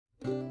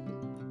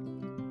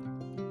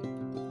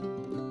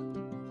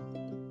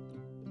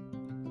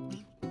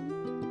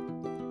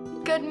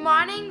Good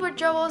morning, we're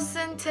Joe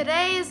Wilson.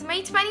 Today is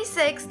May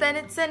 26th and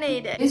it's a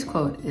native. Today's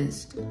quote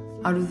is,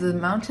 "Out of the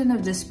mountain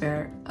of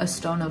despair, a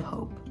stone of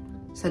hope,"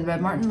 said by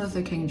Martin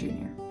Luther King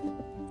Jr.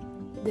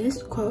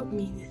 This quote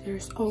means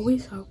there's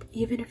always hope,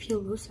 even if you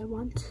lose it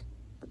once.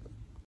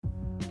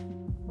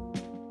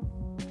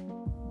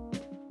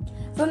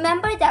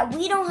 Remember that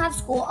we don't have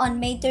school on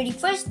May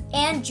 31st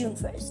and June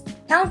 1st.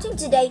 Counting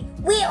today,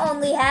 we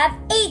only have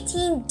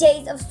 18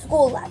 days of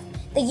school left.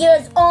 The year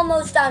is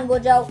almost done,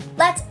 Wojo.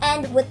 Let's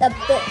end with a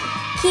bang.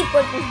 Keep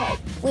working hard.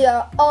 We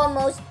are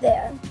almost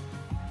there.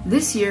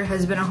 This year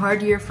has been a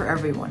hard year for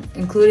everyone,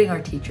 including our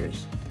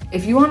teachers.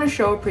 If you want to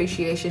show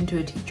appreciation to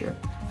a teacher,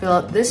 fill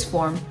out this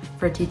form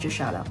for a teacher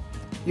shout-out.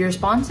 Your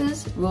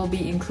responses will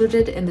be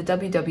included in the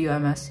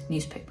WWMS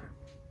newspaper.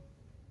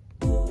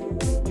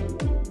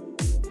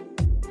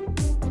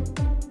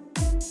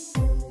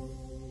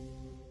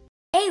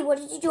 Hey, what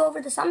did you do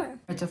over the summer?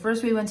 So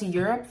first we went to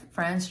Europe,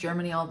 France,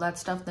 Germany, all that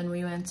stuff. Then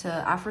we went to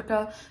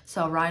Africa,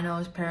 saw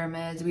rhinos,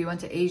 pyramids. We went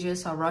to Asia,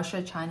 saw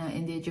Russia, China,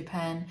 India,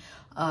 Japan,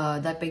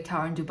 that big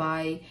tower in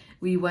Dubai.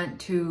 We went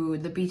to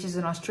the beaches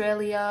in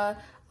Australia,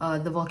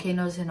 the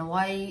volcanoes in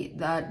Hawaii,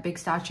 that big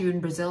statue in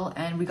Brazil,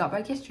 and we got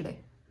back yesterday.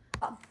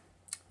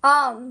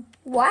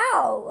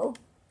 Wow.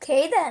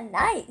 Okay then,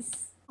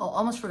 nice. Oh,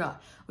 almost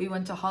forgot. We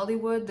went to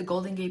Hollywood, the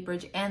Golden Gate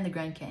Bridge, and the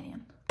Grand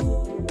Canyon.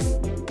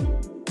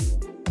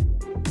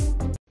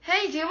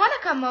 Hey, do you want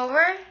to come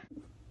over?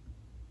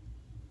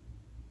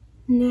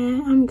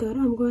 Nah, I'm good.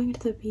 I'm going to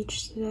the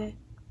beach today.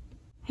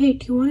 Hey,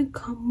 do you want to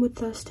come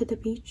with us to the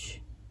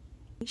beach?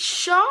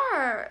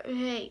 Sure.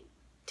 Hey,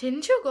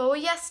 didn't you go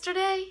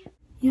yesterday?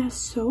 Yes,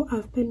 so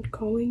I've been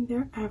going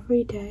there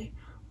every day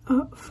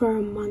for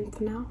a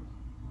month now.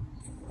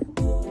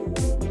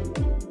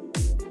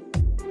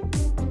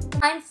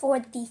 Time for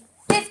the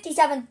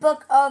 57th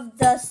book of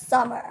the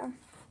summer.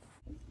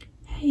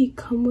 Hey,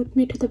 come with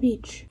me to the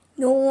beach.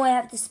 No, I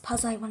have this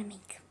puzzle I want to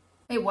make.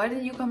 Hey, why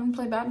didn't you come and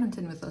play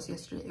badminton with us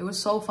yesterday? It was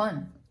so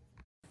fun.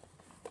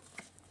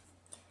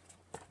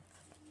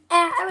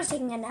 I was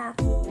taking a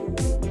nap.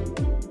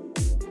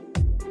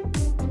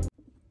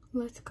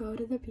 Let's go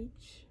to the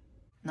beach.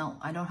 No,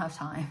 I don't have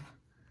time.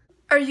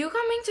 Are you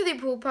coming to the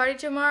pool party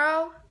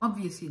tomorrow?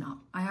 Obviously not.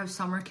 I have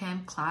summer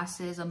camp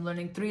classes. I'm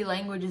learning 3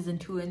 languages and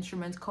 2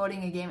 instruments,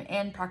 coding a game,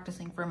 and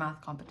practicing for a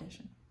math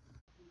competition.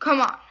 Come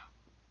on.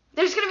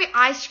 There's gonna be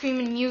ice cream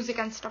and music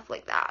and stuff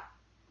like that.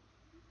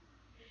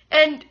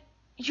 And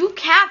you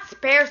can't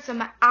spare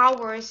some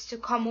hours to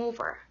come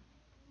over.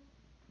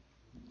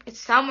 It's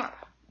summer.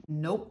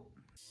 Nope.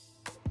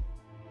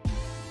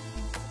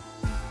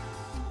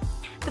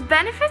 The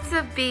Benefits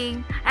of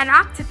Being an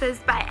Octopus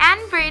by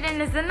Anne Braden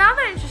is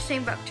another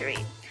interesting book to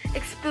read.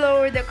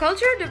 Explore the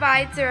cultural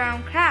divides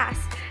around class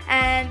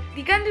and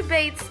the gun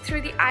debates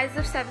through the eyes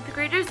of 7th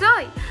grader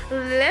Zoe, who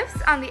lives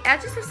on the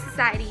edges of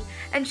society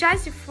and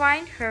tries to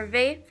find her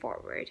way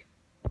forward.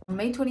 On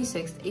May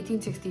 26,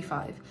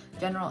 1865,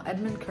 General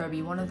Edmund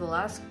Kirby, one of the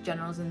last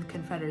generals in the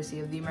Confederacy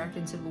of the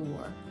American Civil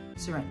War,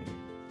 surrendered.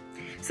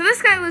 So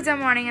this concludes our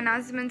morning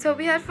announcements. Hope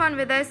you had fun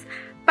with us.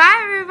 Bye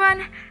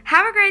everyone.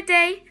 Have a great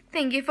day.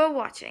 Thank you for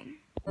watching.